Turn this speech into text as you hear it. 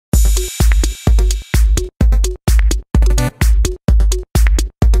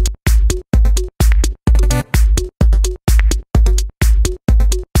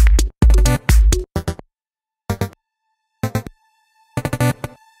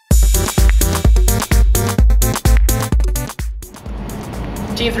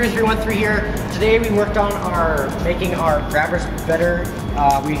Team 3313 here. Today we worked on making our grabbers better.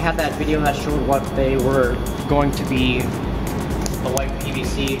 We had that video that showed what they were going to be, the white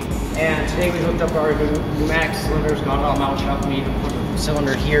PVC. And today we hooked up our pneumatic cylinders, got it all mounted up. We put a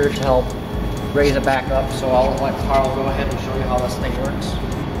cylinder here to help raise it back up. So I'll let Carl go ahead and show you how this thing works.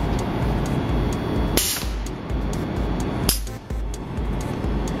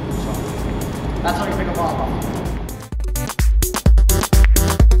 So that's how you pick a ball up.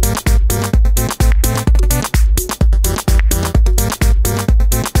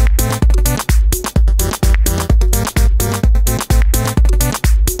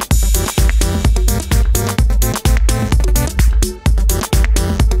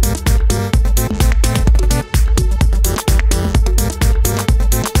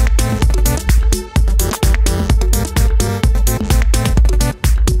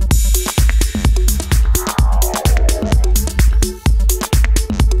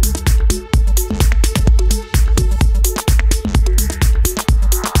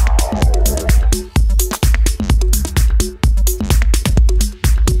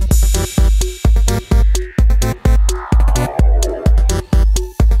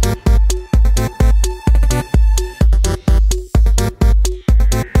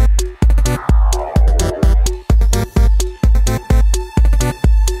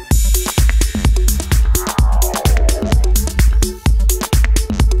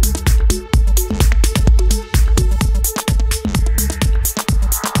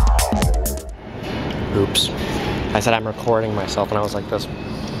 Oops. I said I'm recording myself and I was like this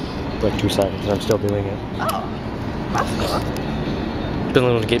for like 2 seconds and I'm still doing it. Oh, that's cool.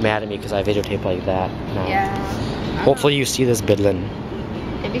 Bidlin would get mad at me because I videotape like that. No. Yeah. Hopefully you see this, Bidlin.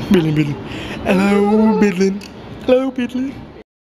 It'd be fun. Bidlin. Hello, Bidlin. Hello, Bidlin.